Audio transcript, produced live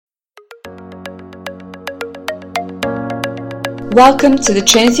Welcome to the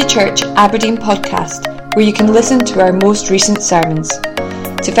Trinity Church Aberdeen podcast, where you can listen to our most recent sermons.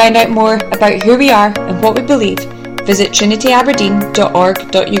 To find out more about who we are and what we believe, visit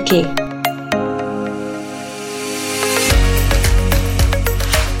trinityaberdeen.org.uk.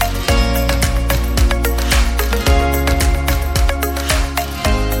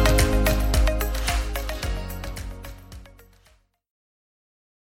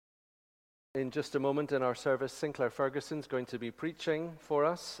 In just a moment in our service, Sinclair Ferguson's going to be preaching for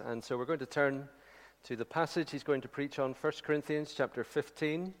us, and so we're going to turn to the passage he's going to preach on, 1 Corinthians chapter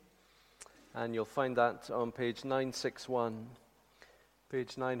 15, and you'll find that on page 961,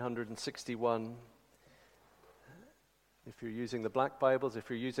 page 961. If you're using the black Bibles, if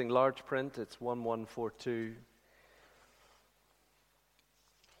you're using large print, it's 1142.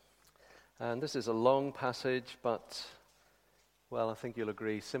 And this is a long passage, but well, I think you'll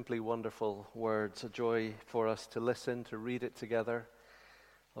agree, simply wonderful words, a joy for us to listen, to read it together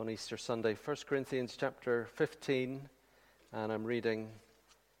on Easter Sunday. 1 Corinthians chapter 15, and I'm reading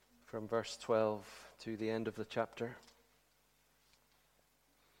from verse 12 to the end of the chapter.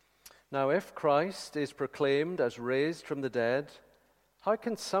 Now, if Christ is proclaimed as raised from the dead, how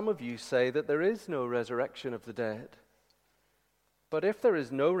can some of you say that there is no resurrection of the dead? But if there is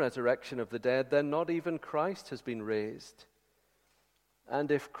no resurrection of the dead, then not even Christ has been raised. And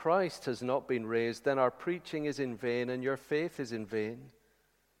if Christ has not been raised, then our preaching is in vain and your faith is in vain.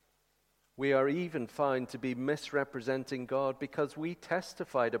 We are even found to be misrepresenting God because we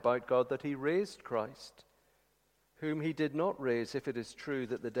testified about God that he raised Christ, whom he did not raise, if it is true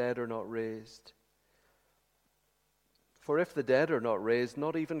that the dead are not raised. For if the dead are not raised,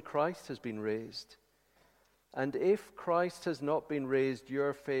 not even Christ has been raised. And if Christ has not been raised,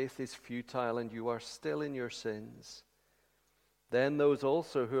 your faith is futile and you are still in your sins. Then those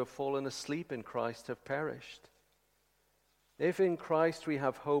also who have fallen asleep in Christ have perished. If in Christ we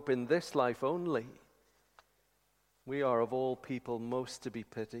have hope in this life only, we are of all people most to be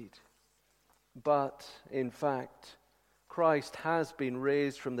pitied. But, in fact, Christ has been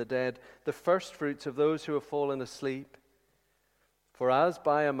raised from the dead, the firstfruits of those who have fallen asleep. For as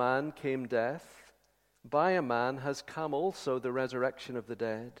by a man came death, by a man has come also the resurrection of the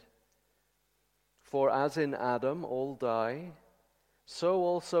dead. For as in Adam all die, so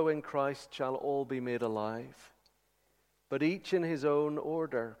also in Christ shall all be made alive. But each in his own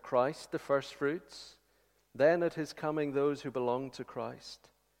order, Christ the firstfruits, then at his coming those who belong to Christ.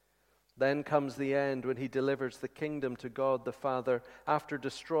 Then comes the end when he delivers the kingdom to God the Father after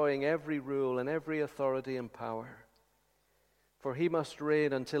destroying every rule and every authority and power. For he must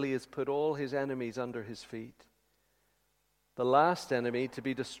reign until he has put all his enemies under his feet. The last enemy to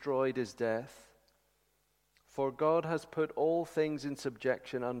be destroyed is death. For God has put all things in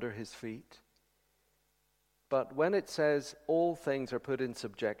subjection under his feet. But when it says all things are put in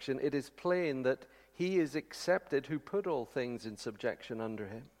subjection, it is plain that he is accepted who put all things in subjection under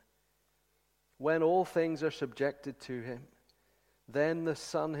him. When all things are subjected to him, then the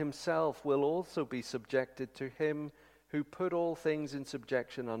Son himself will also be subjected to him who put all things in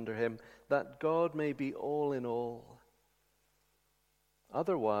subjection under him, that God may be all in all.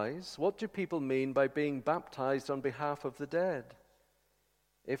 Otherwise, what do people mean by being baptized on behalf of the dead?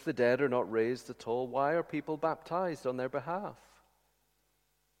 If the dead are not raised at all, why are people baptized on their behalf?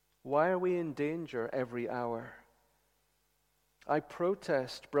 Why are we in danger every hour? I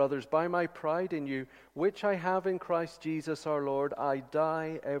protest, brothers, by my pride in you, which I have in Christ Jesus our Lord, I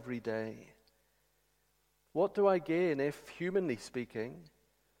die every day. What do I gain if, humanly speaking,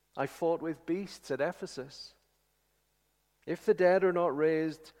 I fought with beasts at Ephesus? If the dead are not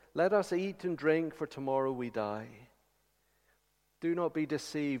raised, let us eat and drink, for tomorrow we die. Do not be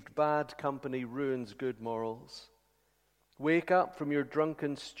deceived. Bad company ruins good morals. Wake up from your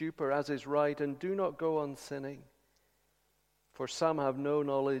drunken stupor, as is right, and do not go on sinning. For some have no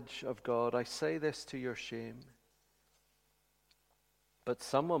knowledge of God. I say this to your shame. But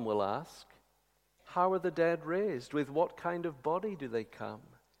someone will ask, how are the dead raised? With what kind of body do they come?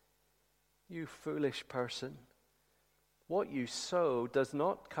 You foolish person. What you sow does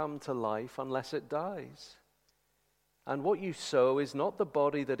not come to life unless it dies. And what you sow is not the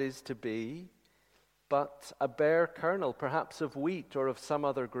body that is to be, but a bare kernel, perhaps of wheat or of some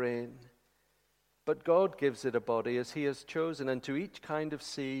other grain. But God gives it a body as he has chosen, and to each kind of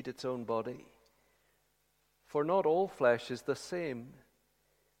seed its own body. For not all flesh is the same,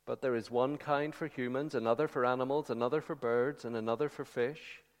 but there is one kind for humans, another for animals, another for birds, and another for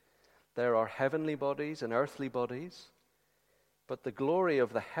fish. There are heavenly bodies and earthly bodies. But the glory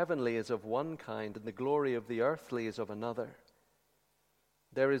of the heavenly is of one kind, and the glory of the earthly is of another.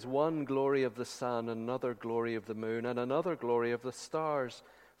 There is one glory of the sun, another glory of the moon, and another glory of the stars,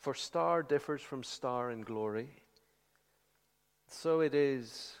 for star differs from star in glory. So it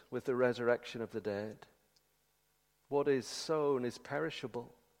is with the resurrection of the dead. What is sown is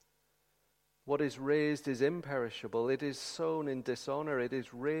perishable. What is raised is imperishable. It is sown in dishonor. It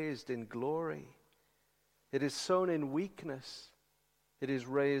is raised in glory. It is sown in weakness. It is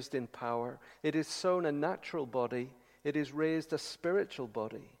raised in power. It is sown a natural body. It is raised a spiritual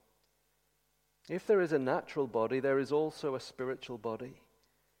body. If there is a natural body, there is also a spiritual body.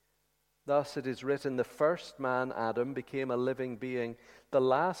 Thus it is written, the first man, Adam, became a living being. The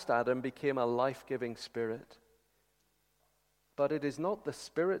last Adam became a life-giving spirit. But it is not the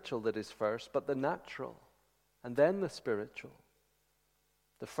spiritual that is first, but the natural, and then the spiritual.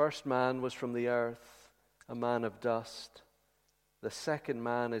 The first man was from the earth, a man of dust. The second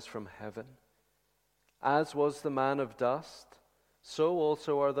man is from heaven. As was the man of dust, so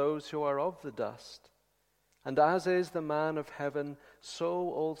also are those who are of the dust. And as is the man of heaven, so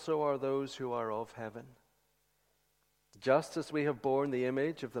also are those who are of heaven. Just as we have borne the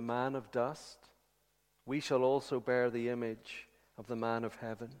image of the man of dust, we shall also bear the image of the man of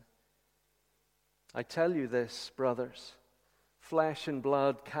heaven. I tell you this, brothers, flesh and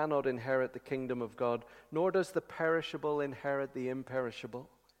blood cannot inherit the kingdom of God, nor does the perishable inherit the imperishable.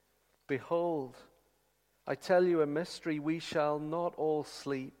 Behold, I tell you a mystery, we shall not all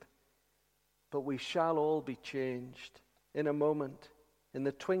sleep, but we shall all be changed in a moment, in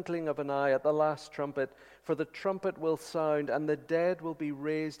the twinkling of an eye, at the last trumpet. For the trumpet will sound, and the dead will be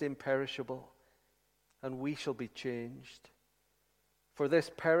raised imperishable, and we shall be changed. For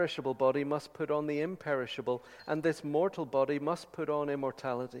this perishable body must put on the imperishable, and this mortal body must put on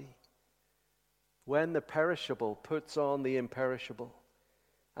immortality. When the perishable puts on the imperishable,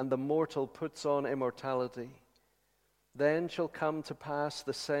 and the mortal puts on immortality, then shall come to pass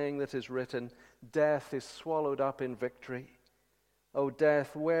the saying that is written, death is swallowed up in victory. O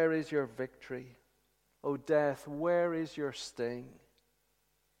death, where is your victory? O death, where is your sting?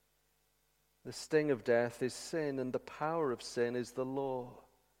 The sting of death is sin, and the power of sin is the law.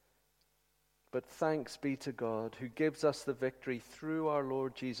 But thanks be to God, who gives us the victory through our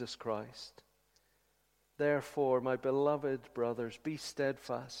Lord Jesus Christ. Therefore, my beloved brothers, be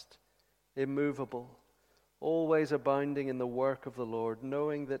steadfast, immovable, always abounding in the work of the Lord,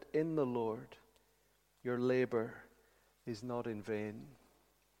 knowing that in the Lord your labor is not in vain.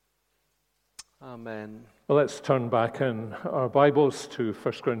 Amen. Well, let's turn back in our Bibles to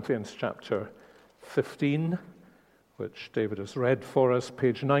 1 Corinthians chapter 15, which David has read for us,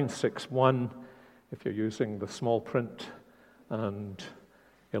 page 961, if you're using the small print, and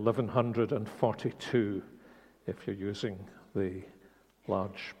 1142 if you're using the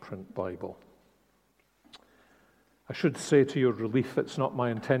large print Bible. I should say to your relief, it's not my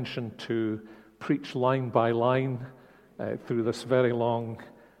intention to preach line by line through this very long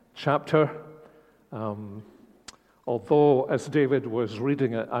chapter. Although, as David was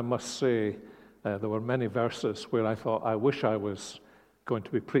reading it, I must say there were many verses where I thought, I wish I was going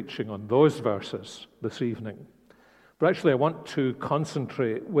to be preaching on those verses this evening. But actually, I want to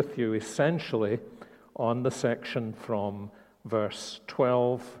concentrate with you essentially on the section from verse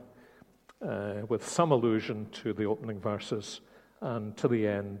 12, with some allusion to the opening verses and to the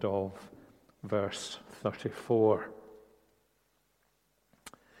end of verse 34.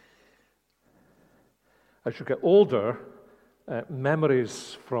 As you get older,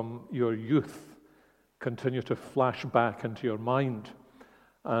 memories from your youth continue to flash back into your mind.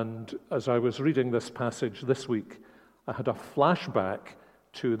 And as I was reading this passage this week, I had a flashback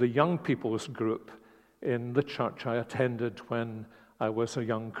to the young people's group in the church I attended when I was a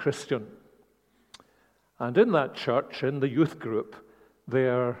young Christian. And in that church, in the youth group,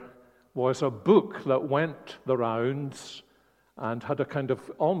 there was a book that went the rounds and had a kind of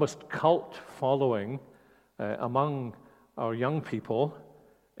almost cult following among our young people,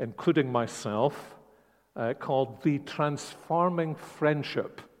 including myself, called The Transforming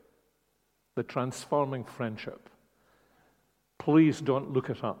Friendship. The Transforming Friendship. Please don't look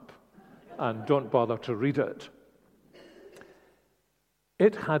it up and don't bother to read it.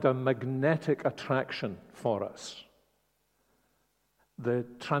 It had a magnetic attraction for us. The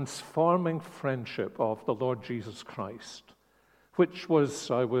transforming friendship of the Lord Jesus Christ, which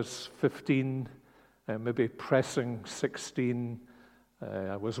was, I was 15, maybe pressing 16.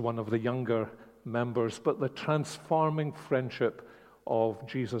 I was one of the younger members, but the transforming friendship of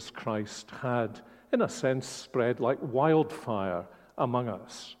Jesus Christ had, in a sense, spread like wildfire among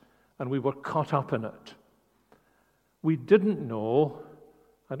us, and we were caught up in it. We didn't know,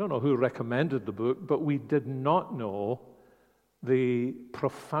 I don't know who recommended the book, but we did not know the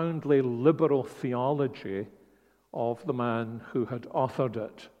profoundly liberal theology of the man who had authored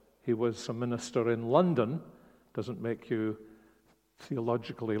it. He was a minister in London. Doesn't make you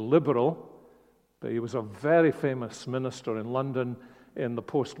theologically liberal, but he was a very famous minister in London in the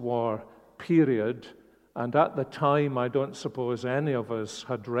post-war period. And at the time, I don't suppose any of us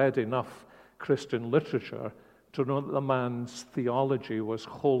had read enough Christian literature to know that the man's theology was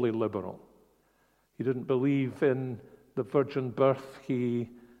wholly liberal. He didn't believe in the virgin birth. He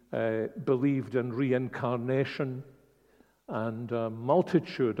believed in reincarnation and a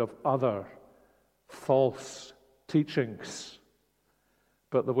multitude of other false teachings.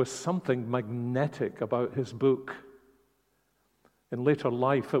 But there was something magnetic about his book. In later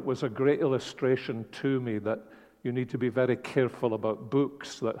life, it was a great illustration to me that you need to be very careful about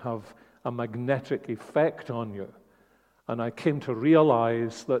books that have a magnetic effect on you. And I came to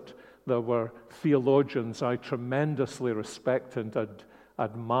realize that there were theologians I tremendously respected and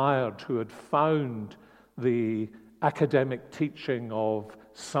admired who had found the academic teaching of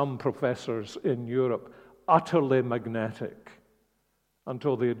some professors in Europe utterly magnetic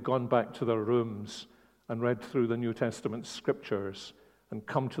until they had gone back to their rooms and read through the New Testament scriptures and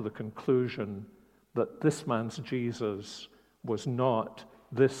come to the conclusion that this man's Jesus was not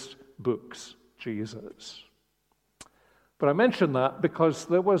this book's Jesus. But I mention that because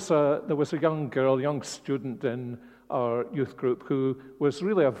there was a young girl, young student in our youth group who was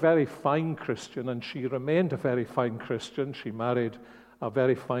really a very fine Christian, and she remained a very fine Christian. She married a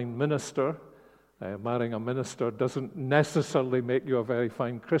very fine minister. Marrying a minister doesn't necessarily make you a very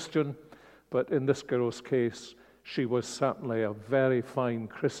fine Christian, but in this girl's case, she was certainly a very fine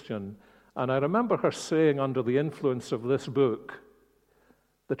Christian. And I remember her saying, under the influence of this book,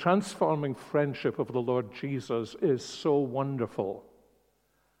 "The transforming friendship of the Lord Jesus is so wonderful.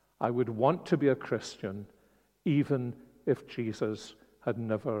 I would want to be a Christian even if Jesus had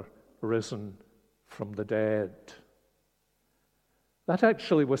never risen from the dead." That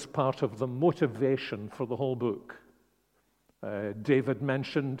actually was part of the motivation for the whole book. David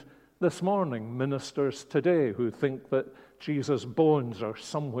mentioned this morning ministers today who think that Jesus' bones are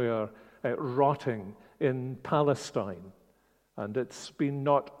somewhere rotting in Palestine. And it's been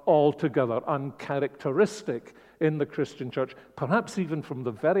not altogether uncharacteristic in the Christian church, perhaps even from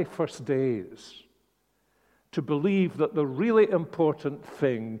the very first days, to believe that the really important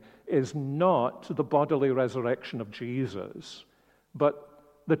thing is not the bodily resurrection of Jesus, but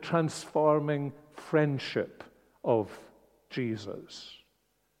the transforming friendship of Jesus.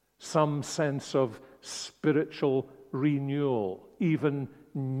 Some sense of spiritual renewal, even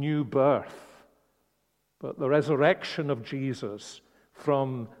new birth. But the resurrection of Jesus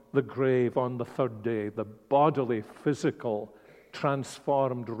from the grave on the third day, the bodily, physical,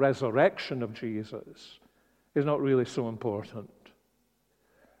 transformed resurrection of Jesus, is not really so important.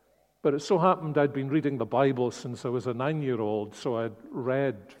 But it so happened I'd been reading the Bible since I was a 9-year-old, so I'd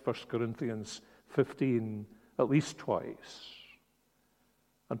read 1 Corinthians 15 at least twice.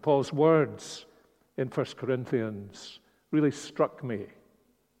 And Paul's words in 1 Corinthians really struck me,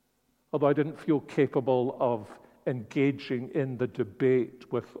 although I didn't feel capable of engaging in the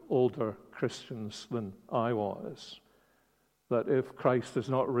debate with older Christians than I was, that if Christ is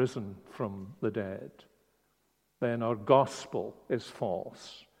not risen from the dead, then our gospel is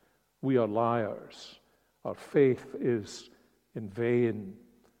false. We are liars. Our faith is in vain.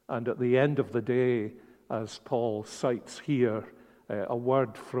 And at the end of the day, as Paul cites here, a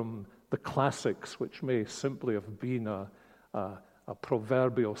word from the classics, which may simply have been a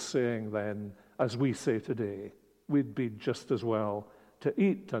proverbial saying then, as we say today, we'd be just as well to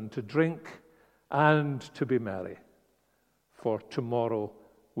eat and to drink and to be merry, for tomorrow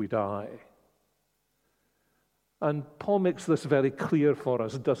we die. And Paul makes this very clear for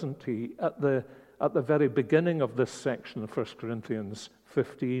us, doesn't he, at the very beginning of this section of 1 Corinthians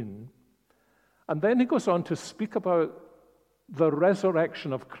 15. And then he goes on to speak about the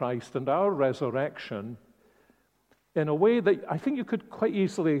resurrection of Christ and our resurrection in a way that I think you could quite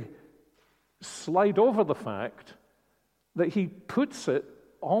easily slide over the fact that he puts it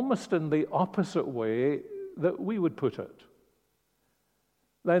almost in the opposite way that we would put it.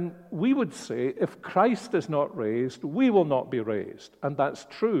 Then we would say, if Christ is not raised, we will not be raised. And that's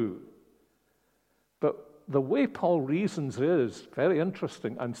true. But the way Paul reasons is very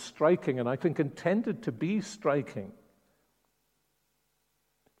interesting and striking, and I think intended to be striking.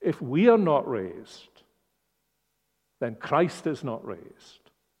 If we are not raised, then Christ is not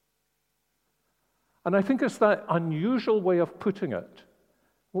raised. And I think it's that unusual way of putting it,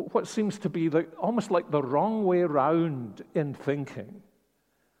 what seems to be almost like the wrong way round in thinking,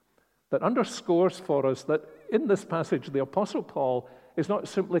 that underscores for us that in this passage, the Apostle Paul is not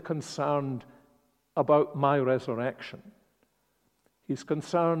simply concerned about my resurrection. He's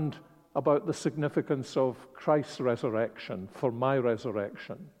concerned about the significance of Christ's resurrection for my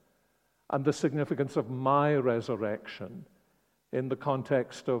resurrection, and the significance of my resurrection in the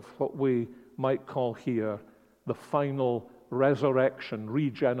context of what we might call here the final resurrection,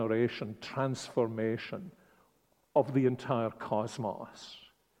 regeneration, transformation of the entire cosmos.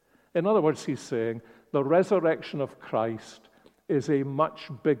 In other words, he's saying the resurrection of Christ is a much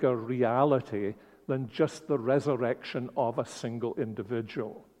bigger reality than just the resurrection of a single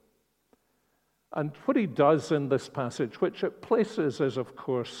individual. And what he does in this passage, which it places as, of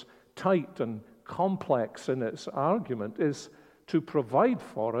course, tight and complex in its argument, is to provide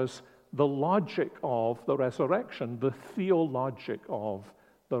for us the logic of the resurrection, the theologic of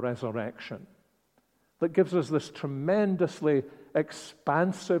the resurrection, that gives us this tremendously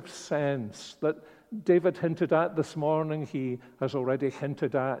expansive sense that David hinted at this morning, he has already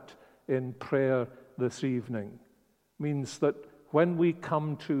hinted at in prayer this evening. Means that when we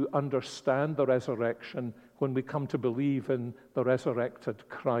come to understand the resurrection, when we come to believe in the resurrected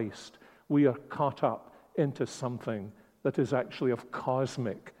Christ, we are caught up into something that is actually of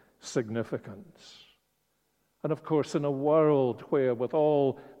cosmic significance. And of course, in a world where, with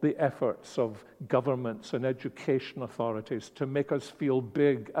all the efforts of governments and education authorities to make us feel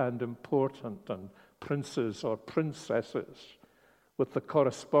big and important and princes or princesses, with the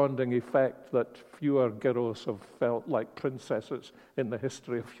corresponding effect that fewer girls have felt like princesses in the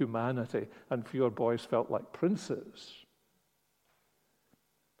history of humanity and fewer boys felt like princes,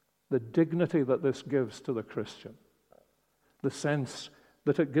 the dignity that this gives to the Christian, the sense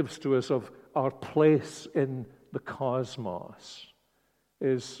that it gives to us of our place in the cosmos,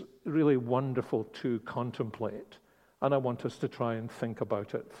 is really wonderful to contemplate. And I want us to try and think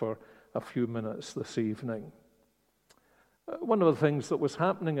about it for a few minutes this evening. One of the things that was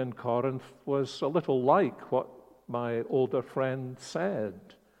happening in Corinth was a little like what my older friend said.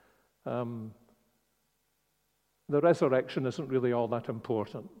 The resurrection isn't really all that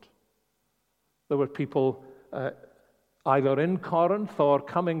important. There were people either in Corinth or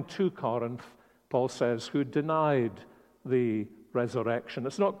coming to Corinth, Paul says, who denied the resurrection.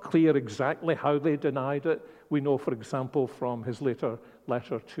 It's not clear exactly how they denied it. We know, for example, from his later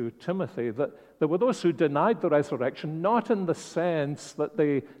letter to Timothy, that there were those who denied the resurrection, not in the sense that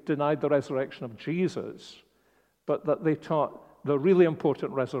they denied the resurrection of Jesus, but that they taught the really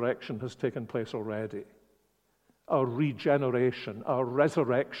important resurrection has taken place already. Our regeneration, our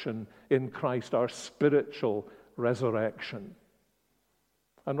resurrection in Christ, our spiritual resurrection.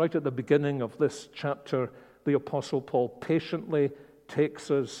 And right at the beginning of this chapter, the Apostle Paul patiently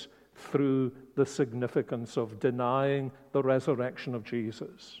takes us through the significance of denying the resurrection of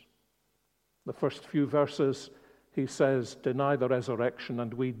Jesus. The first few verses, he says, deny the resurrection,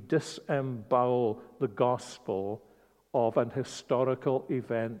 and we disembowel the gospel of an historical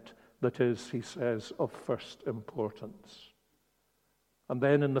event that is, he says, of first importance. And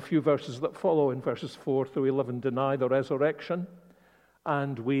then in the few verses that follow, in verses 4 through 11, deny the resurrection,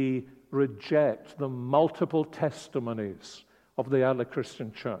 and we reject the multiple testimonies of the early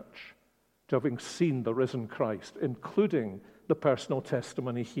Christian church to having seen the risen Christ, including the personal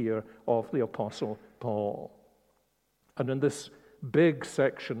testimony here of the Apostle Paul. And in this big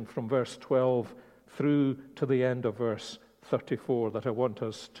section from verse 12 through to the end of verse 34 that I want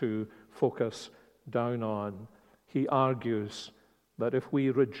us to focus down on, he argues that if we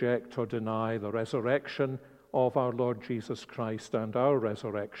reject or deny the resurrection of our Lord Jesus Christ and our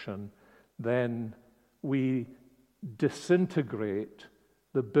resurrection, then we disintegrate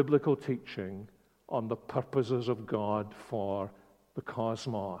the biblical teaching on the purposes of God for the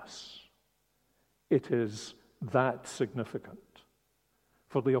cosmos. It is that significant.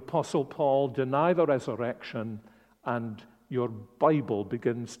 For the Apostle Paul, deny the resurrection and your Bible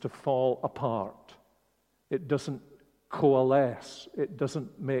begins to fall apart. It doesn't coalesce. It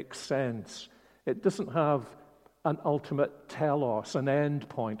doesn't make sense. It doesn't have an ultimate telos, an end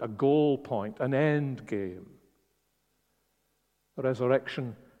point, a goal point, an end game. The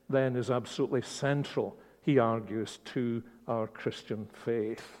resurrection then is absolutely central, he argues, to our Christian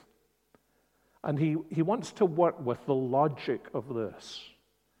faith. And he wants to work with the logic of this,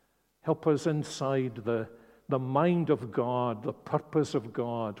 help us inside the mind of God, the purpose of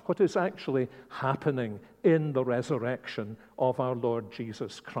God, what is actually happening in the resurrection of our Lord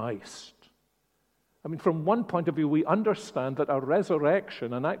Jesus Christ. I mean, from one point of view, we understand that our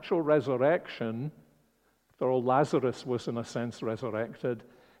resurrection, an actual resurrection, after all, Lazarus was in a sense resurrected,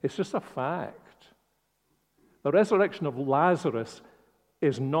 it's just a fact. The resurrection of Lazarus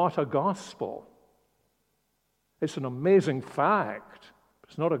is not a gospel. It's an amazing fact.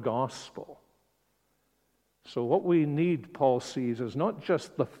 It's not a gospel. So what we need, Paul sees, is not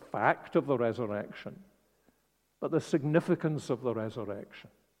just the fact of the resurrection, but the significance of the resurrection.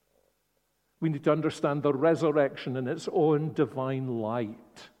 We need to understand the resurrection in its own divine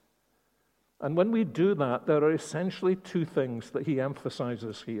light. And when we do that, there are essentially two things that he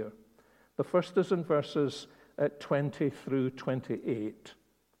emphasizes here. The first is in verses 20 through 28.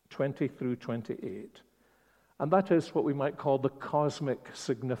 20 through 28. And that is what we might call the cosmic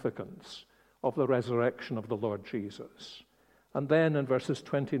significance of the resurrection of the Lord Jesus. And then in verses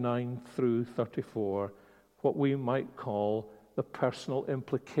 29 through 34, what we might call the personal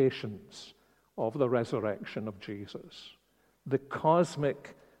implications of the resurrection of Jesus. The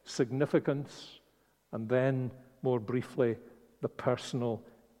cosmic significance, and then, more briefly, the personal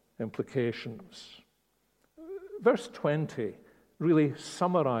implications. Verse 20 really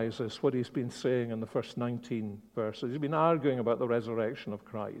summarizes what he's been saying in the first 19 verses. He's been arguing about the resurrection of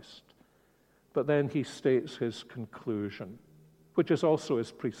Christ. But then he states his conclusion, which is also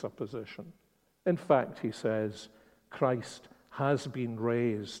his presupposition. In fact, he says, Christ has been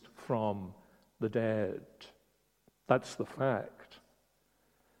raised from the dead. That's the fact.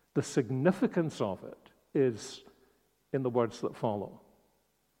 The significance of it is in the words that follow.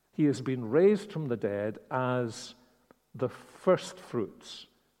 He has been raised from the dead as the first fruits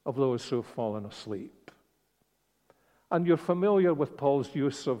of those who have fallen asleep. And you're familiar with Paul's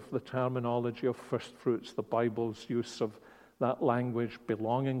use of the terminology of first fruits, the Bible's use of that language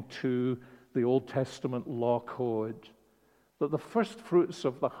belonging to the Old Testament law code, that the first fruits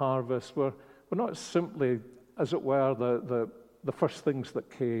of the harvest were not simply, as it were, the first things that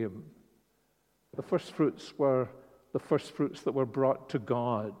came. The first fruits were the first fruits that were brought to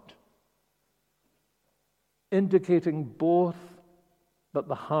God, indicating both that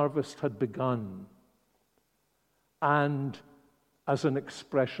the harvest had begun and as an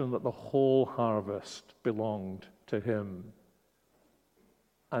expression that the whole harvest belonged to him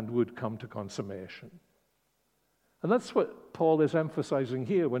and would come to consummation. And that's what Paul is emphasizing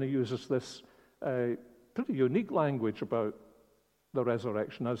here when he uses this pretty unique language about the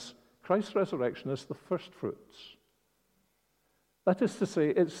resurrection, as Christ's resurrection is the first fruits. That is to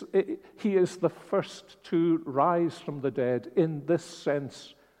say, he is the first to rise from the dead in this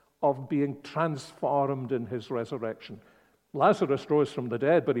sense of being transformed in his resurrection. Lazarus rose from the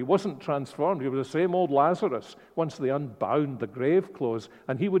dead, but he wasn't transformed. He was the same old Lazarus once they unbound the grave clothes,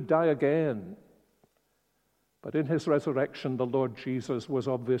 and he would die again. But in his resurrection, the Lord Jesus was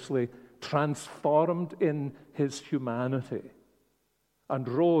obviously transformed in his humanity and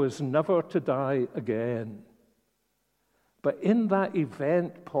rose never to die again. But in that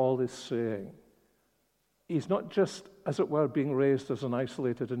event, Paul is saying, he's not just, as it were, being raised as an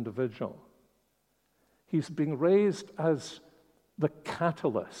isolated individual. He's being raised as the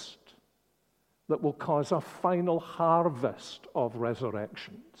catalyst that will cause a final harvest of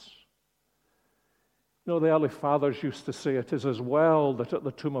resurrections. You know, the early fathers used to say it is as well that at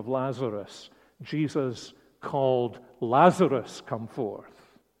the tomb of Lazarus, Jesus called, Lazarus, come forth.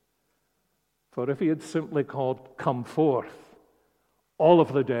 For if he had simply called, come forth, all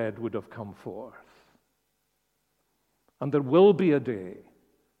of the dead would have come forth. And there will be a day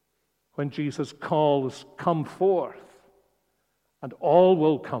when Jesus calls, come forth, and all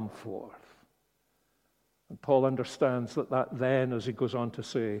will come forth. And Paul understands that then, as he goes on to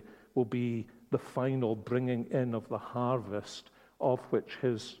say, will be the final bringing in of the harvest of which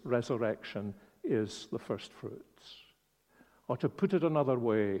his resurrection is the first fruits. Or to put it another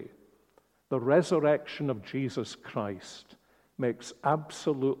way, the resurrection of Jesus Christ makes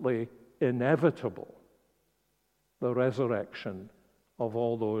absolutely inevitable the resurrection of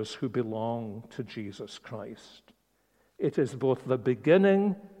all those who belong to Jesus Christ. It is both the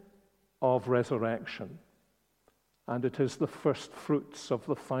beginning of resurrection and it is the first fruits of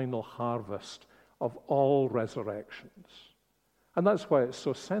the final harvest of all resurrections. And that's why it's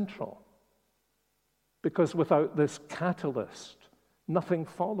so central. Because without this catalyst, nothing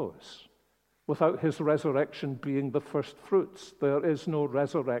follows. Without his resurrection being the first fruits, there is no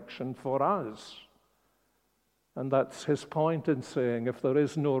resurrection for us. And that's his point in saying, if there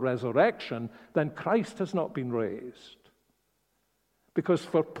is no resurrection, then Christ has not been raised. Because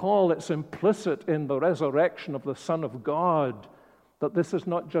for Paul, it's implicit in the resurrection of the Son of God that this is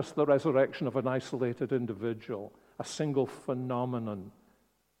not just the resurrection of an isolated individual, a single phenomenon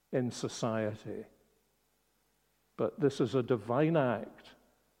in society, but this is a divine act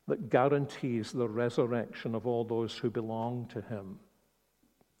that guarantees the resurrection of all those who belong to him.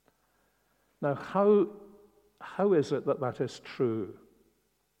 Now, how is it that that is true?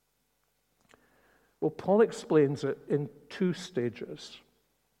 Well, Paul explains it in two stages.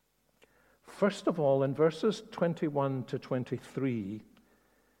 First of all, in verses 21 to 23,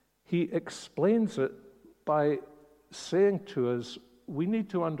 he explains it by saying to us, we need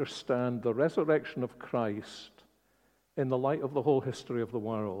to understand the resurrection of Christ in the light of the whole history of the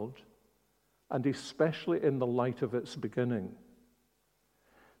world, and especially in the light of its beginning.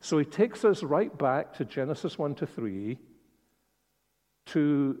 So he takes us right back to Genesis 1 to 3,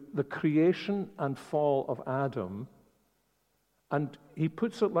 to the creation and fall of Adam, and he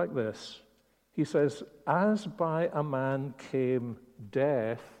puts it like this. He says, as by a man came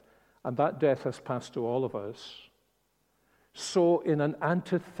death, and that death has passed to all of us, so in an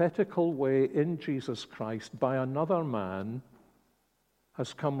antithetical way in Jesus Christ, by another man,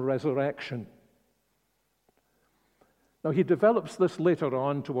 has come resurrection. Now, he develops this later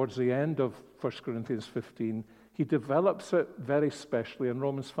on towards the end of 1 Corinthians 15. He develops it very specially in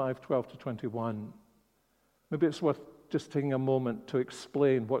Romans 5:12 to 21. Maybe it's worth just taking a moment to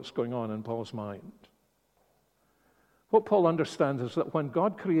explain what's going on in Paul's mind. What Paul understands is that when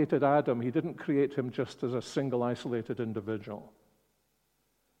God created Adam, he didn't create him just as a single isolated individual,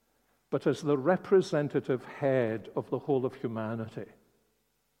 but as the representative head of the whole of humanity.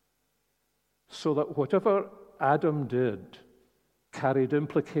 So that whatever Adam did carried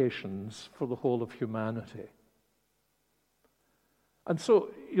implications for the whole of humanity. And so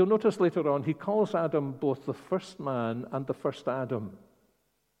you'll notice later on, he calls Adam both the first man and the first Adam.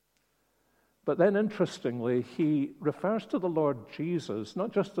 But then, interestingly, he refers to the Lord Jesus,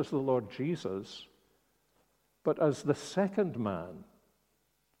 not just as the Lord Jesus, but as the second man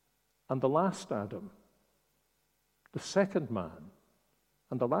and the last Adam. The second man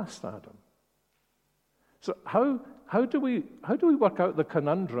and the last Adam. So how do we work out the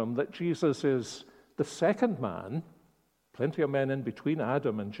conundrum that Jesus is the second man? Plenty of men in between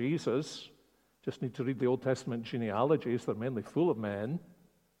Adam and Jesus. Just need to read the Old Testament genealogies. They're mainly full of men.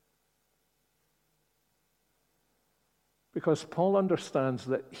 Because Paul understands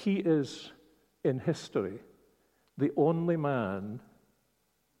that he is, in history, the only man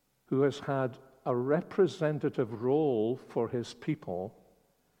who has had a representative role for his people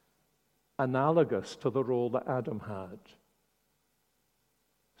analogous to the role that Adam had.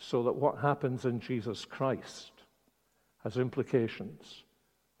 So that what happens in Jesus Christ has implications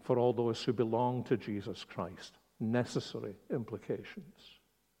for all those who belong to Jesus Christ, necessary implications.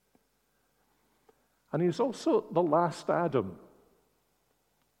 And he's also the last Adam,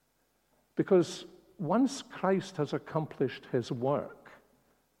 because once Christ has accomplished his work,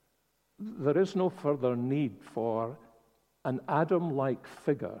 there is no further need for an Adam-like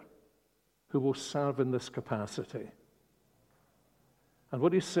figure who will serve in this capacity. And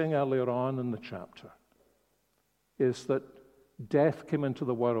what he's saying earlier on in the chapter is that death came into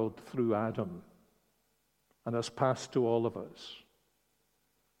the world through Adam and has passed to all of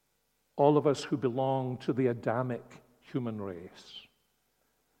us who belong to the Adamic human race.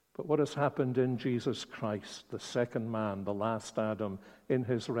 But what has happened in Jesus Christ, the second man, the last Adam, in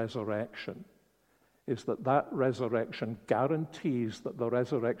his resurrection, is that resurrection guarantees that the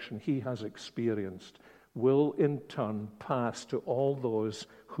resurrection he has experienced will in turn pass to all those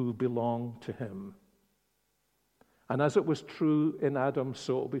who belong to him. And as it was true in Adam,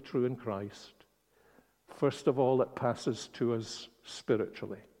 so it will be true in Christ. First of all, it passes to us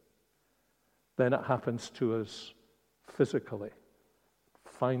spiritually. Then it happens to us physically.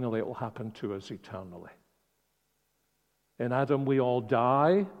 Finally, it will happen to us eternally. In Adam, we all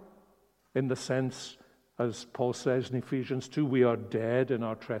die, in the sense, as Paul says in Ephesians 2, we are dead in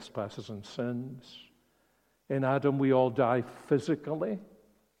our trespasses and sins. In Adam, we all die physically.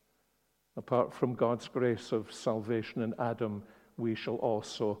 Apart from God's grace of salvation in Adam, we shall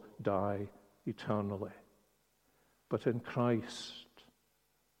also die eternally. But in Christ,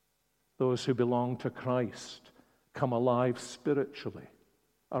 those who belong to Christ come alive spiritually,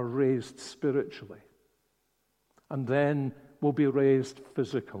 are raised spiritually, and then will be raised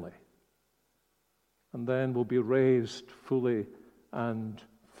physically, and then will be raised fully and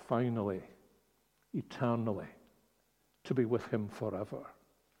finally, eternally, to be with him forever.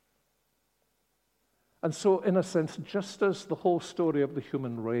 And so, in a sense, just as the whole story of the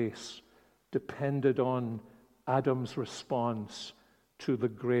human race depended on Adam's response to the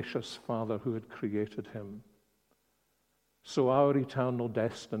gracious Father who had created him, so our eternal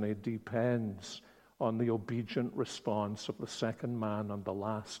destiny depends on the obedient response of the second man and the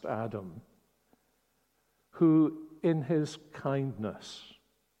last Adam, who, in his kindness,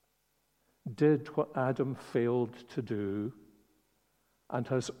 did what Adam failed to do and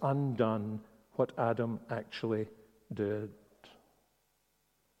has undone what Adam actually did.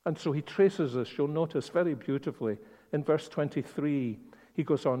 And so he traces this, you'll notice very beautifully. In verse 23, he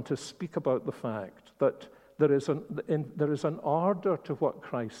goes on to speak about the fact that there is an order to what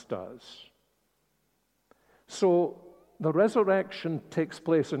Christ does. So the resurrection takes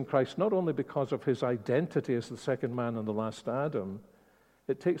place in Christ not only because of his identity as the second man and the last Adam,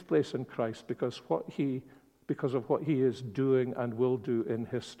 it takes place in Christ because of what he is doing and will do in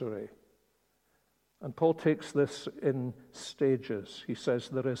history. And Paul takes this in stages. He says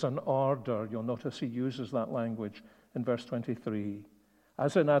there is an order. You'll notice he uses that language in verse 23.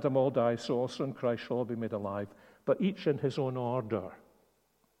 As in Adam all die, so also in Christ shall all be made alive, but each in his own order.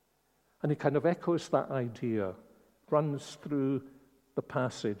 And he kind of echoes that idea, runs through the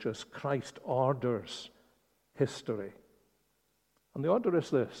passage as Christ orders history. And the order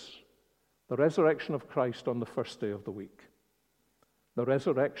is this: the resurrection of Christ on the first day of the week, the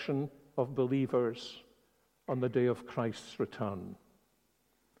resurrection of believers on the day of Christ's return,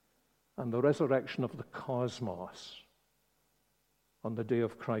 and the resurrection of the cosmos on the day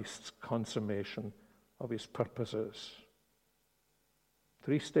of Christ's consummation of his purposes.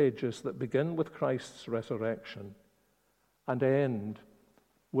 3 stages that begin with Christ's resurrection and end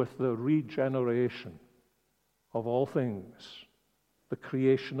with the regeneration of all things, the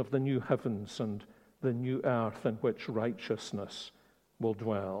creation of the new heavens and the new earth in which righteousness will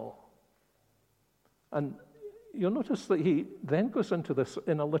dwell. And you'll notice that he then goes into this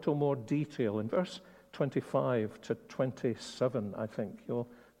in a little more detail. In verse 25 to 27, I think, you'll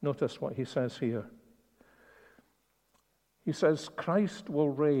notice what he says here. He says, Christ will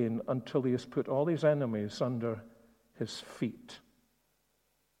reign until he has put all his enemies under his feet.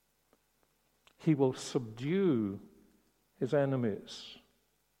 He will subdue his enemies,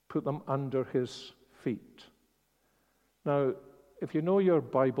 put them under his feet. Now, if you know your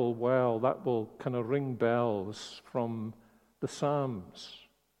Bible well, that will kind of ring bells from the Psalms,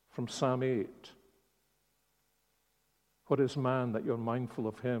 from Psalm 8. What is man that you're mindful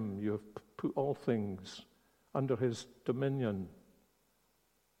of him? You have put all things under his dominion.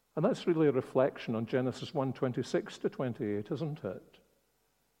 And that's really a reflection on Genesis 1:26 to 28, isn't it?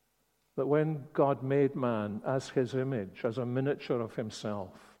 That when God made man as his image, as a miniature of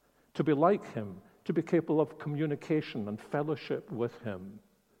himself, to be like him, to be capable of communication and fellowship with him,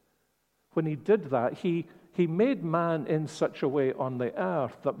 when he did that, he made man in such a way on the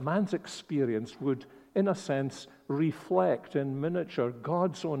earth that man's experience would, in a sense, reflect in miniature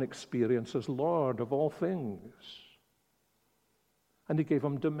God's own experience as Lord of all things. And he gave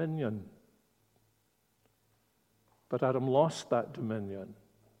him dominion. But Adam lost that dominion.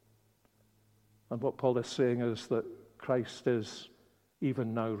 And what Paul is saying is that Christ is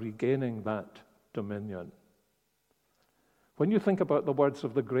even now regaining that dominion. When you think about the words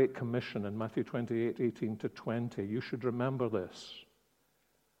of the Great Commission in Matthew 28:18 to 20, you should remember this.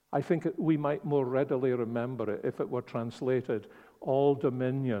 I think we might more readily remember it if it were translated, all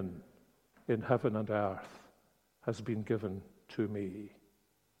dominion in heaven and earth has been given to me.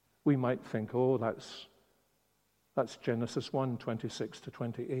 We might think, oh, that's Genesis 1:26 to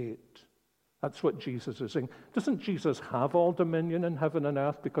 28. That's what Jesus is saying. Doesn't Jesus have all dominion in heaven and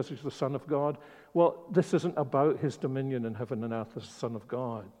earth because he's the Son of God? Well, this isn't about his dominion in heaven and earth as the Son of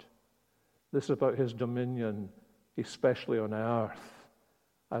God. This is about his dominion, especially on earth,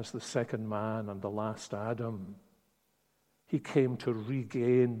 as the second man and the last Adam. He came to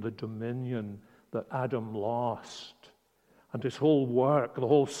regain the dominion that Adam lost. And his whole work, the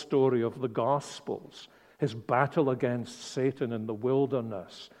whole story of the Gospels, his battle against Satan in the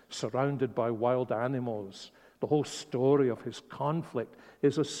wilderness, surrounded by wild animals, the whole story of his conflict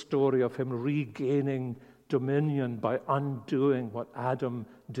is a story of him regaining dominion by undoing what Adam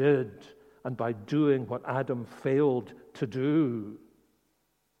did and by doing what Adam failed to do.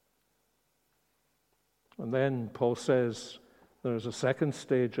 And then Paul says there is a second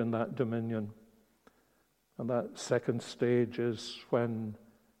stage in that dominion. And that second stage is when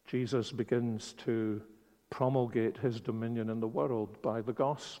Jesus begins to promulgate his dominion in the world by the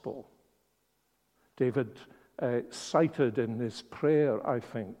gospel. David cited in his prayer, I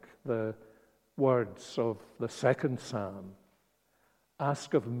think, the words of the second psalm,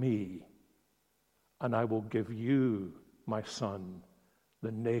 "Ask of me, and I will give you, my son,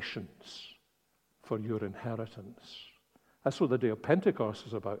 the nations for your inheritance." That's what the day of Pentecost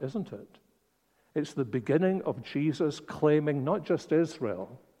is about, isn't it? It's the beginning of Jesus claiming not just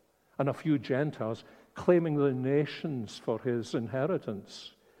Israel and a few Gentiles, claiming the nations for his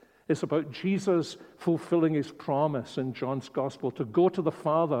inheritance. It's about Jesus fulfilling his promise in John's Gospel to go to the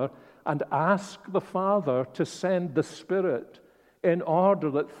Father and ask the Father to send the Spirit in order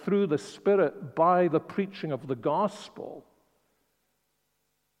that through the Spirit, by the preaching of the Gospel,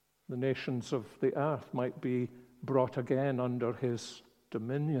 The nations of the earth might be brought again under his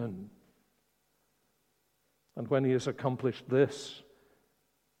dominion. And when he has accomplished this,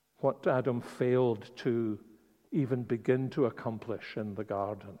 what Adam failed to even begin to accomplish in the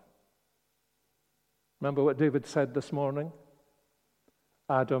garden. Remember what David said this morning?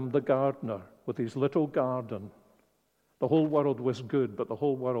 Adam the gardener with his little garden. The whole world was good, but the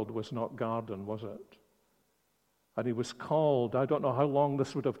whole world was not garden, was it? And he was called. I don't know how long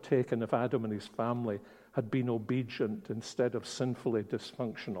this would have taken if Adam and his family had been obedient instead of sinfully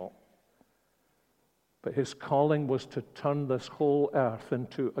dysfunctional. But his calling was to turn this whole earth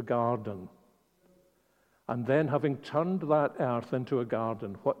into a garden. And then, having turned that earth into a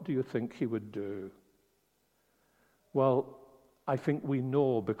garden, what do you think he would do? Well, I think we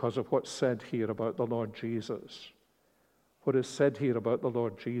know because of what's said here about the Lord Jesus. What is said here about the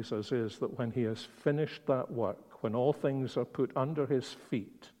Lord Jesus is that when he has finished that work, when all things are put under his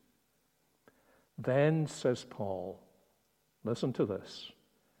feet, then, says Paul, listen to this,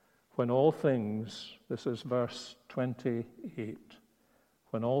 when all things, this is verse 28,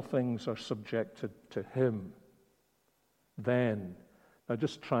 when all things are subjected to him, then, now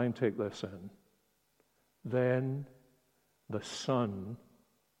just try and take this in, then the Son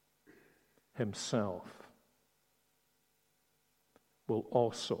himself will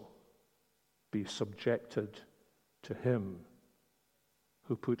also be subjected to him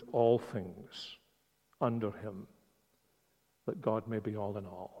who put all things under him, that God may be all in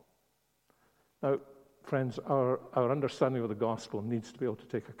all. Now, friends, our understanding of the gospel needs to be able to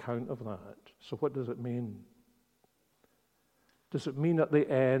take account of that. So what does it mean? Does it mean at the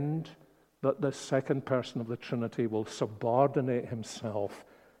end that the second person of the Trinity will subordinate himself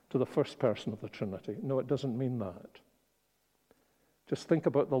to the first person of the Trinity? No, it doesn't mean that. Just think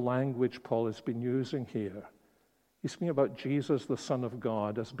about the language Paul has been using here. He's speaking about Jesus, the Son of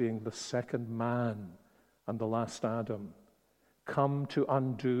God, as being the second man and the last Adam, come to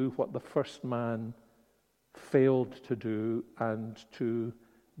undo what the first man failed to do and to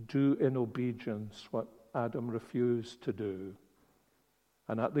do in obedience what Adam refused to do.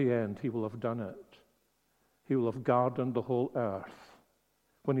 And at the end, he will have done it. He will have gardened the whole earth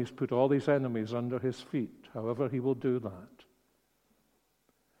when he's put all his enemies under his feet, however he will do that.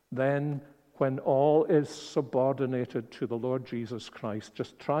 Then, when all is subordinated to the Lord Jesus Christ,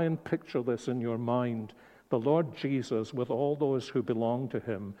 just try and picture this in your mind. The Lord Jesus, with all those who belong to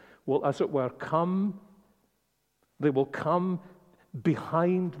him, will, as it were, come. They will come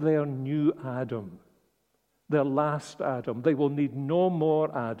behind their new Adam, their last Adam. They will need no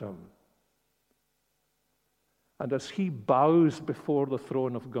more Adam. And as he bows before the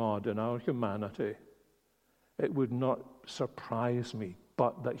throne of God in our humanity, it would not surprise me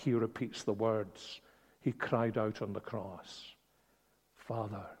but that he repeats the words he cried out on the cross.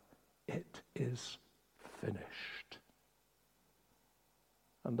 Father, it is finished.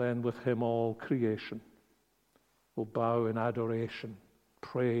 And then with him all creation will bow in adoration,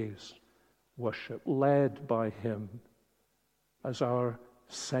 praise, worship, led by him as our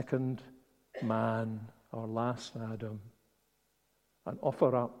second man, our last Adam, and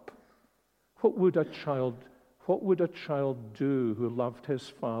offer up. What would a child do who loved his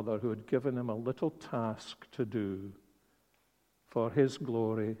father, who had given him a little task to do for his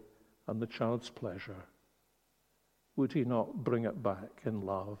glory and the child's pleasure? Would he not bring it back in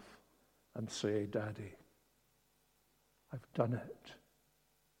love and say, Daddy, I've done it?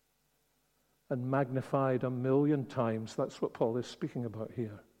 And magnified 1,000,000 times. That's what Paul is speaking about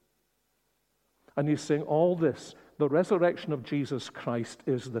here. And he's saying all this, the resurrection of Jesus Christ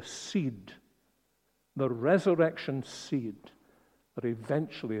is the seed, the resurrection seed that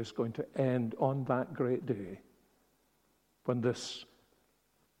eventually is going to end on that great day when this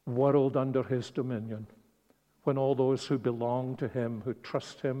world under his dominion, when all those who belong to him, who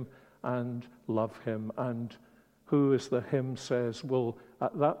trust him and love him, and who, as the hymn says, will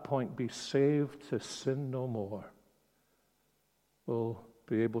at that point be saved to sin no more, will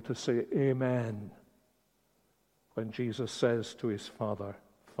be able to say amen when Jesus says to his Father,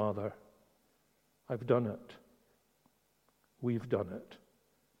 Father, I've done it. We've done it.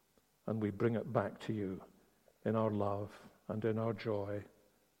 And we bring it back to you in our love and in our joy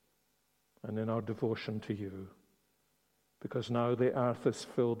and in our devotion to you. Because now the earth is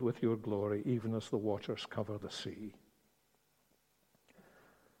filled with your glory, even as the waters cover the sea.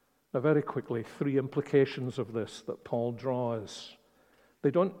 Now, very quickly, 3 implications of this that Paul draws.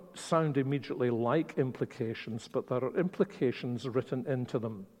 They don't sound immediately like implications, but there are implications written into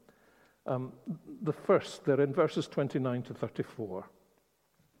them. The first, they're in verses 29 to 34.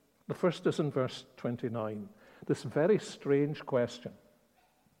 The first is in verse 29. This very strange question.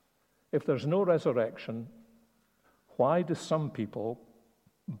 If there's no resurrection, why do some people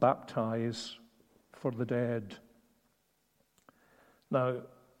baptize for the dead? Now,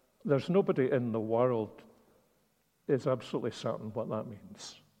 there's nobody in the world is absolutely certain what that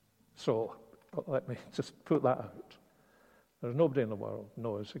means. So let me just put that out. There's nobody in the world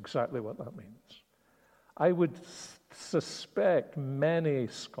knows exactly what that means. I would suspect many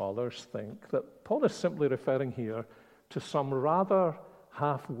scholars think that Paul is simply referring here to some rather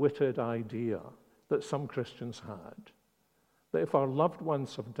half-witted idea that some Christians had, that if our loved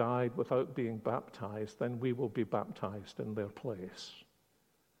ones have died without being baptized, then we will be baptized in their place.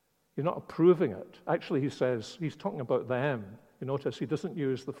 You're not approving it. Actually, he says, he's talking about them. You notice he doesn't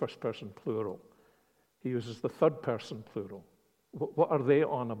use the first person plural. He uses the third person plural. What are they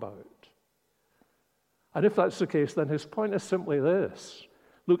on about? And if that's the case, then his point is simply this.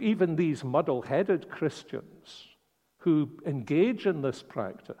 Look, even these muddle-headed Christians who engage in this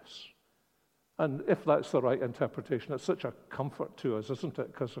practice, and if that's the right interpretation, it's such a comfort to us, isn't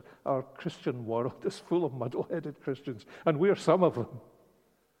it? Because our Christian world is full of muddle-headed Christians, and we're some of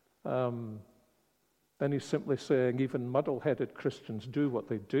them. Then he's simply saying even muddle-headed Christians do what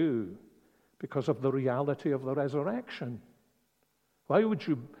they do because of the reality of the resurrection. Why would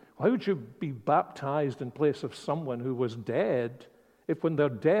you be baptized in place of someone who was dead if when they're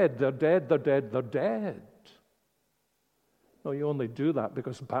dead, they're dead, they're dead, they're dead? No, you only do that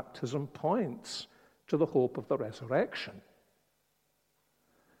because baptism points to the hope of the resurrection.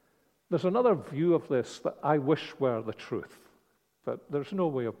 There's another view of this that I wish were the truth, but there's no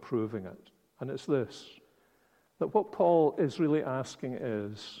way of proving it. And it's this, that what Paul is really asking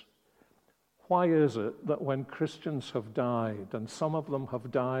is, why is it that when Christians have died, and some of them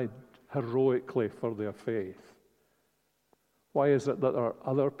have died heroically for their faith, why is it that there are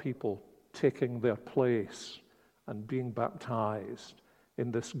other people taking their place and being baptized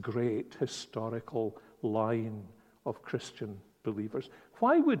in this great historical line of Christian believers?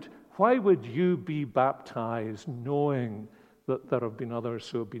 Why would you be baptized knowing that there have been others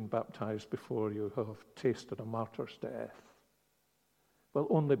who have been baptized before you who have tasted a martyr's death? Well,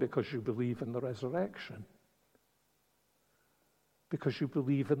 only because you believe in the resurrection. Because you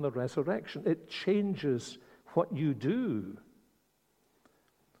believe in the resurrection. It changes what you do.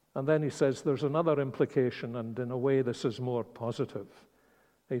 And then he says there's another implication, and in a way this is more positive.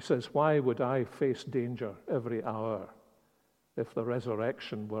 He says, why would I face danger every hour if the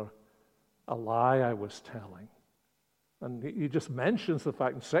resurrection were a lie I was telling? And he just mentions the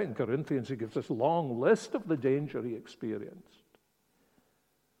fact in 2 Corinthians, he gives this long list of the danger he experienced.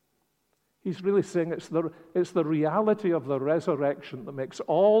 He's really saying it's the reality of the resurrection that makes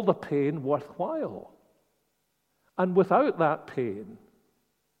all the pain worthwhile. And without that pain,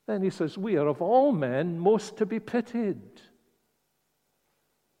 then he says, we are of all men most to be pitied.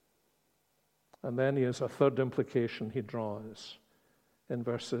 And then he has a third implication he draws in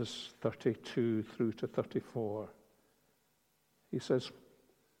verses 32 through to 34. He says,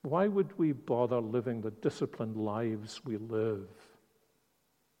 why would we bother living the disciplined lives we live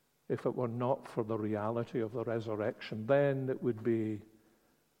if it were not for the reality of the resurrection? Then it would be,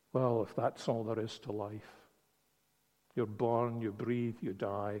 well, if that's all there is to life. You're born, you breathe, you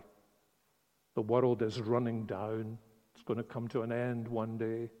die. The world is running down. It's going to come to an end one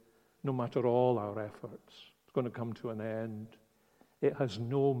day. No matter all our efforts, it's going to come to an end. It has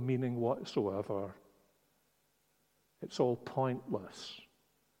no meaning whatsoever. It's all pointless.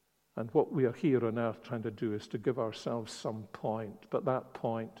 And what we are here on earth trying to do is to give ourselves some point, but that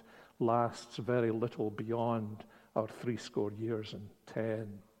point lasts very little beyond our 80 years and 10.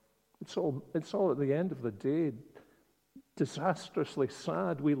 It's all at the end of the day disastrously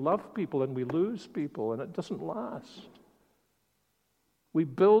sad. We love people and we lose people, and it doesn't last. We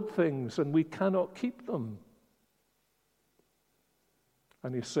build things and we cannot keep them.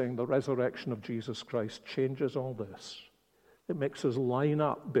 And he's saying the resurrection of Jesus Christ changes all this. It makes us line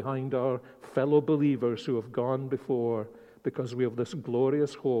up behind our fellow believers who have gone before because we have this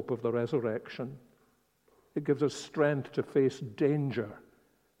glorious hope of the resurrection. It gives us strength to face danger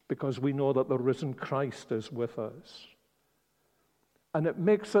because we know that the risen Christ is with us. And it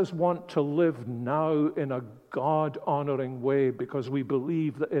makes us want to live now in a God-honoring way because we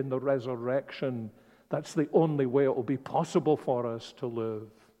believe that in the resurrection, that's the only way it will be possible for us to live.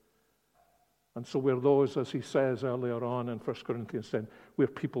 And so we're those, as he says earlier on in 1 Corinthians 10, we're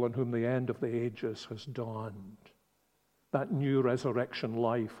people on whom the end of the ages has dawned. That new resurrection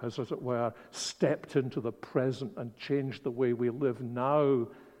life has, as it were, stepped into the present and changed the way we live now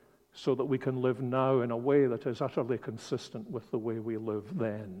so that we can live now in a way that is utterly consistent with the way we lived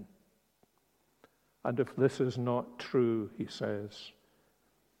then. And if this is not true, he says,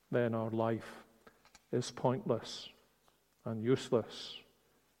 then our life is pointless and useless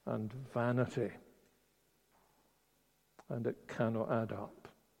and vanity, and it cannot add up.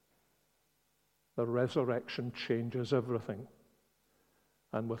 The resurrection changes everything,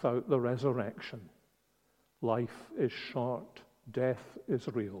 and without the resurrection, life is short, death is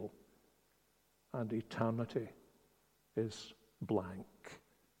real, and eternity is blank.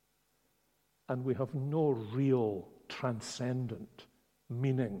 And we have no real transcendent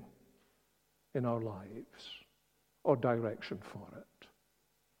meaning in our lives or direction for it.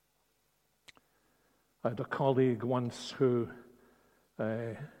 I had a colleague once who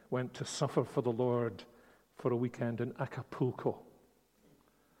went to suffer for the Lord for a weekend in Acapulco.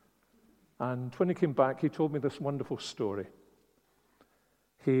 And when he came back, he told me this wonderful story.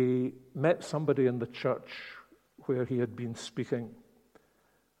 He met somebody in the church where he had been speaking,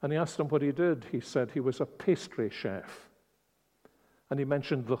 and he asked him what he did. He said he was a pastry chef. And he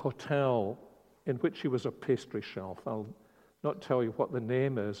mentioned the hotel in which he was a pastry chef. I'll not tell you what the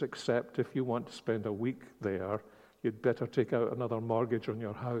name is, except if you want to spend a week there, you'd better take out another mortgage on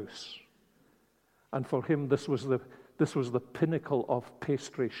your house. And for him, this was the pinnacle of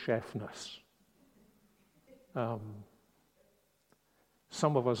pastry chefness.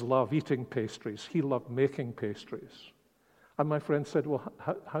 Some of us love eating pastries. He loved making pastries. And my friend said, well,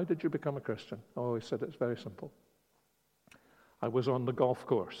 how did you become a Christian? Oh, he said, it's very simple. I was on the golf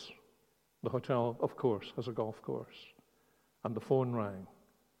course. The hotel, of course, has a golf course. And the phone rang.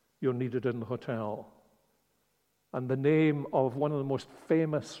 You're needed in the hotel. And the name of one of the most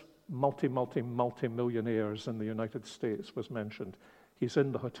famous multi-millionaires in the United States was mentioned. He's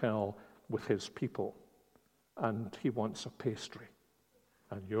in the hotel with his people, and he wants a pastry.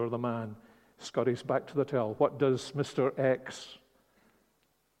 And you're the man. Scurries back to the hotel. What does Mr. X,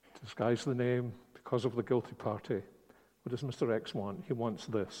 disguise the name because of the guilty party, what does Mr. X want? He wants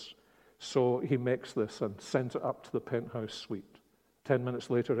this. So he makes this and sends it up to the penthouse suite. 10 minutes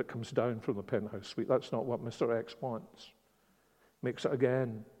later, it comes down from the penthouse suite. That's not what Mr. X wants. Makes it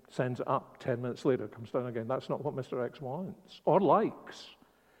again, sends it up. 10 minutes later, it comes down again. That's not what Mr. X wants or likes.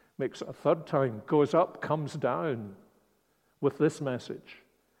 Makes it a third time, goes up, comes down with this message.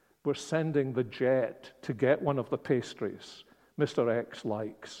 We're sending the jet to get one of the pastries Mr. X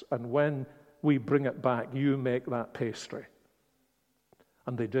likes, and when we bring it back, you make that pastry.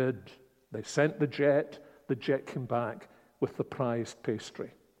 And they did. They sent the jet came back with the prized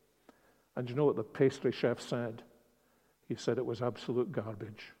pastry. And you know what the pastry chef said? He said it was absolute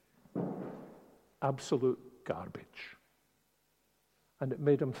garbage. Absolute garbage. And it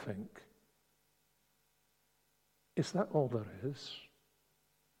made him think, is that all there is?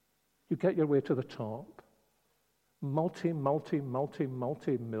 You get your way to the top, multi-millions.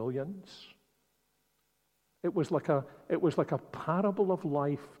 It was like a parable of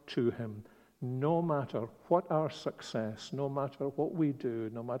life to him. No matter what our success, no matter what we do,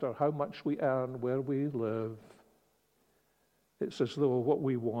 no matter how much we earn, where we live, it's as though what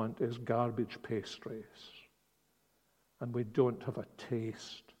we want is garbage pastries, and we don't have a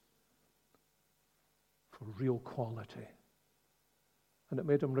taste for real quality. And it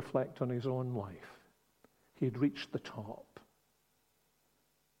made him reflect on his own life. He had reached the top,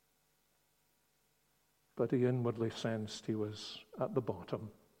 but he inwardly sensed he was at the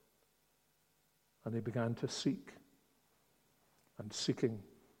bottom. And he began to seek. And seeking,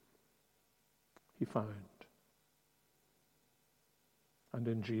 he found. And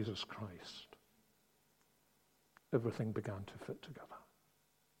in Jesus Christ, everything began to fit together.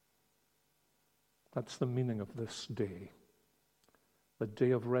 That's the meaning of this day. The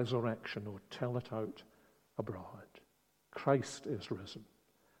day of resurrection, oh, tell it out abroad. Christ is risen.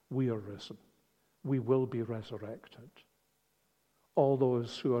 We are risen. We will be resurrected. All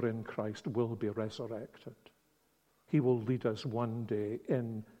those who are in Christ will be resurrected. He will lead us one day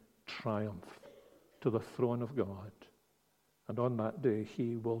in triumph to the throne of God. And on that day,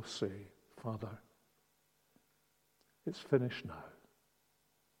 he will say, Father, it's finished now.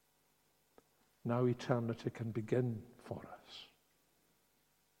 Now eternity can begin for us.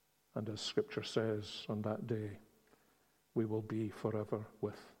 And as Scripture says, on that day, we will be forever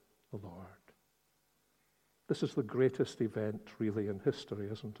with the Lord. This is the greatest event, really, in history,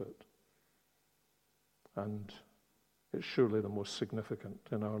 isn't it? And it's surely the most significant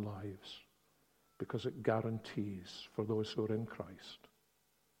in our lives, because it guarantees for those who are in Christ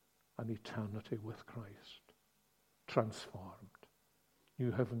an eternity with Christ, transformed,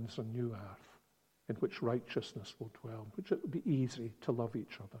 new heavens and new earth, in which righteousness will dwell, in which it will be easy to love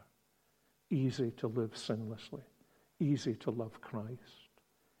each other, easy to live sinlessly, easy to love Christ,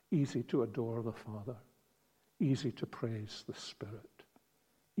 easy to adore the Father, easy to praise the Spirit,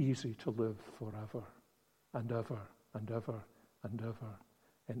 easy to live forever and ever and ever and ever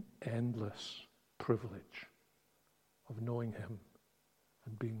in endless privilege of knowing him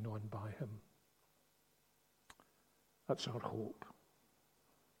and being known by him. That's our hope.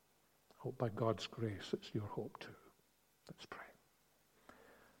 I hope by God's grace it's your hope too. Let's pray.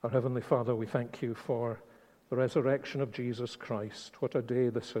 Our Heavenly Father, we thank you for the resurrection of Jesus Christ. What a day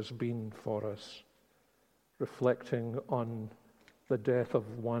this has been for us, reflecting on the death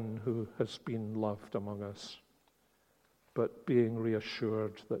of one who has been loved among us, but being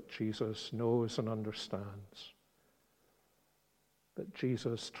reassured that Jesus knows and understands, that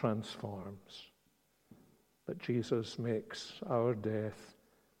Jesus transforms, that Jesus makes our death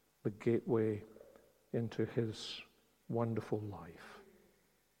the gateway into his wonderful life.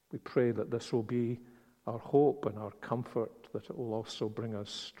 We pray that this will be our hope and our comfort, that it will also bring us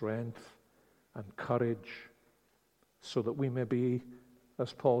strength and courage, so that we may be,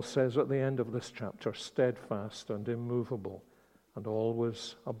 as Paul says at the end of this chapter, steadfast and immovable and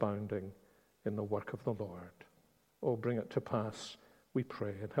always abounding in the work of the Lord. Oh, bring it to pass, we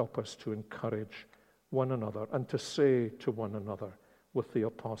pray, and help us to encourage one another and to say to one another with the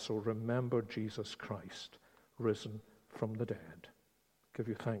apostle, remember Jesus Christ, risen from the dead. Give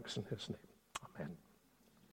you thanks in his name. Amen.